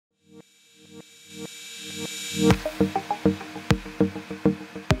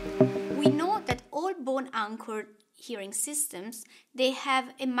hearing systems, they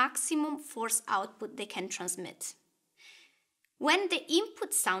have a maximum force output they can transmit. When the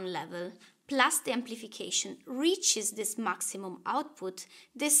input sound level plus the amplification reaches this maximum output,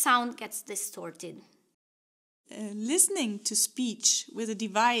 the sound gets distorted. Listening to speech with a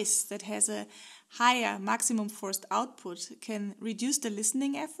device that has a higher maximum forced output can reduce the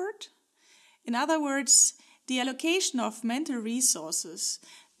listening effort. In other words, the allocation of mental resources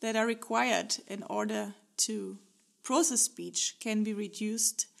that are required in order to process speech can be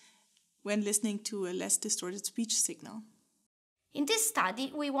reduced when listening to a less distorted speech signal. In this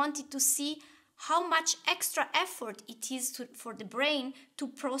study, we wanted to see how much extra effort it is for the brain to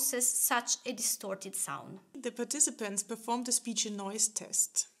process such a distorted sound. The participants performed a speech and noise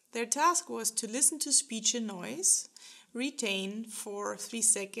test. Their task was to listen to speech and noise, retain for 3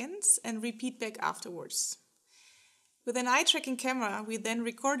 seconds, and repeat back afterwards. With an eye-tracking camera, we then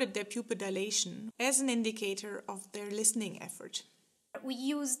recorded their pupil dilation as an indicator of their listening effort. We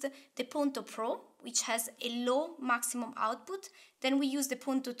used the Ponto Pro, which has a low maximum output. Then we used the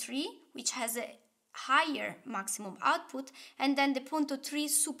Ponto 3, which has a higher maximum output. And then the Ponto 3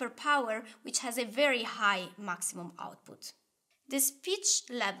 Superpower, which has a very high maximum output. The speech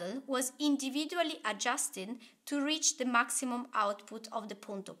level was individually adjusted to reach the maximum output of the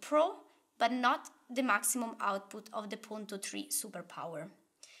Ponto Pro, but not the maximum output of the Ponto 3 Superpower.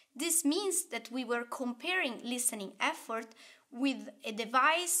 This means that we were comparing listening effort with a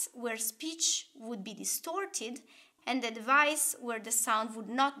device where speech would be distorted and a device where the sound would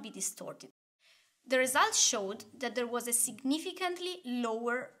not be distorted. The results showed that there was a significantly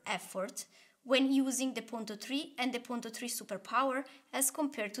lower effort when using the Ponto 3 and the Ponto 3 Superpower as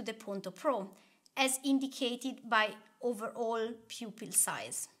compared to the Ponto Pro, as indicated by overall pupil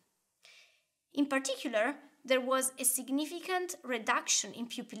size. In particular, there was a significant reduction in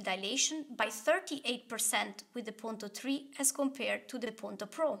pupil dilation by 38% with the Ponto 3 as compared to the Ponto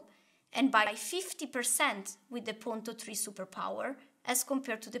Pro, and by 50% with the Ponto 3 Superpower as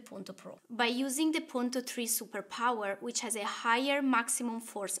compared to the Ponto Pro. By using the Ponto 3 Superpower, which has a higher maximum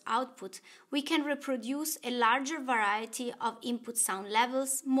force output, we can reproduce a larger variety of input sound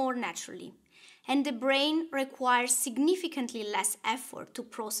levels more naturally, and the brain requires significantly less effort to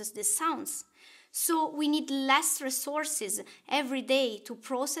process these sounds. So we need less resources every day to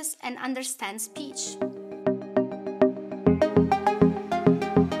process and understand speech.